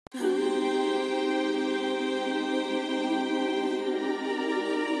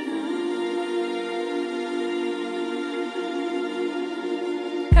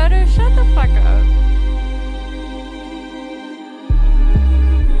fuck up.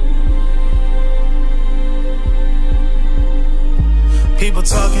 People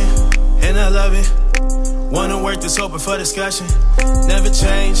talking, and I love it. Wanna work this open for discussion. Never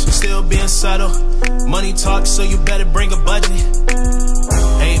change, still being subtle. Money talks, so you better bring a budget.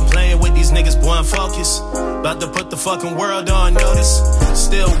 Ain't playing with these niggas, boy, I'm focused. About to put the fucking world on notice.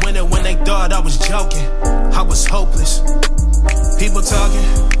 Still winning when they thought I was joking. I was hopeless. People talking,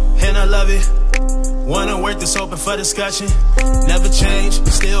 and I love it. Wanna work this open for discussion. Never change,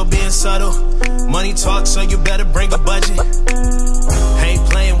 still being subtle. Money talks, so you better bring a budget. Ain't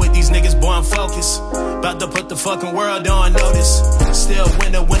playing with these niggas, boy, I'm focused. About to put the fucking world on notice. Still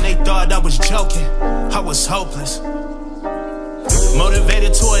winning when they thought I was joking. I was hopeless.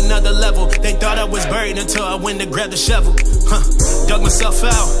 Motivated to another level. They thought I was buried until I went to grab the shovel. Dug myself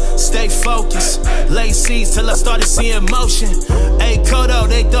out, stay focused. Lay seeds till I started seeing motion. Hey, Cotto,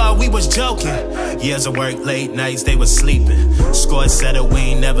 they thought we was joking. Years of work, late nights, they was sleeping. Score settled, we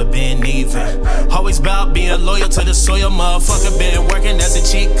ain't never been even. Always about being loyal to the soil, motherfucker. Been working as a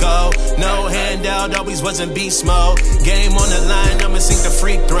cheat code. No handout, always was in beast mode. Game on the line, I'ma sink the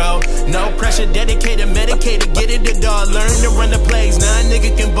free throw. No pressure, dedicated, medicated, get it the dog. Learn to run the plays, now a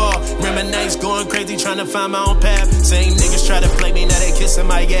nigga can ball. Remember nights going crazy, trying to find my own path. Same niggas try to play me, now they kissing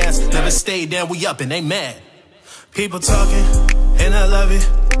my ass. Never stayed down, we up and they mad. People talking, and I love it.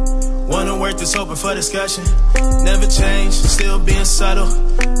 Wanna work this open for discussion. Never change, still being subtle.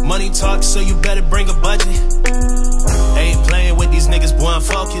 Money talks, so you better bring a budget. Ain't playing with these niggas, boy, I'm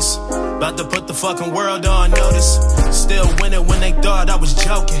focused. About to put the fucking world on notice. Still winning when they thought I was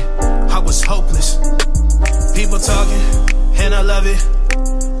joking. I was hopeless. People talking, and I love it.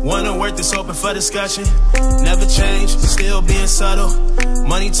 Wanna work this open for discussion. Never change, still being subtle.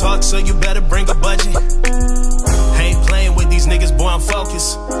 Money talks, so you better bring a budget. Ain't playing with these niggas, boy, I'm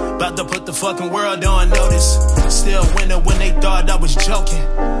focused. About to put the fucking world on notice. Still winning when they thought I was joking.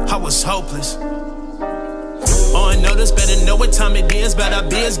 I was hopeless. On notice, better know what time it is. About our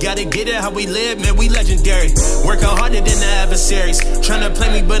biz, gotta get it how we live, man, we legendary. Work out harder than the adversaries. Tryna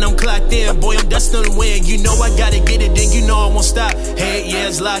play me, but I'm clocked in. Boy, I'm destined to win. You know I gotta get it, then you know I won't stop. Head, yeah,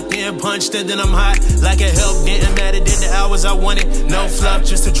 it's locked in, punched in, then I'm hot. Like it helped, didn't matter, did the hours I wanted. No fluff,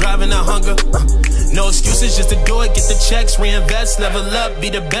 just to drive and a hunger. No excuses, just to do it, get the checks, reinvest, level up, be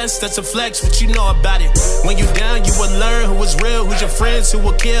the best, that's a flex, what you know about it. When you down, you will learn who is real, who's your friends, who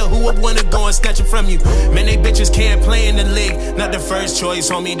will kill, who would wanna go and snatch it from you. Man, they bitches can't play in the league, not the first choice,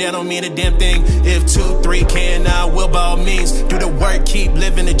 homie, that don't mean a damn thing. If 2, 3 can, I will by all means, do the work, keep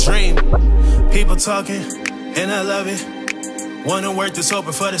living the dream. People talking, and I love it. Wanna work this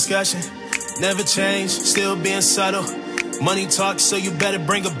open for discussion. Never change, still being subtle. Money talks, so you better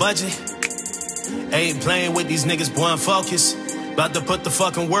bring a budget. Ain't playing with these niggas, boy, I'm focused. About to put the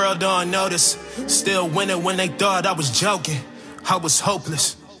fucking world on notice. Still winning when they thought I was joking. I was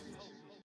hopeless.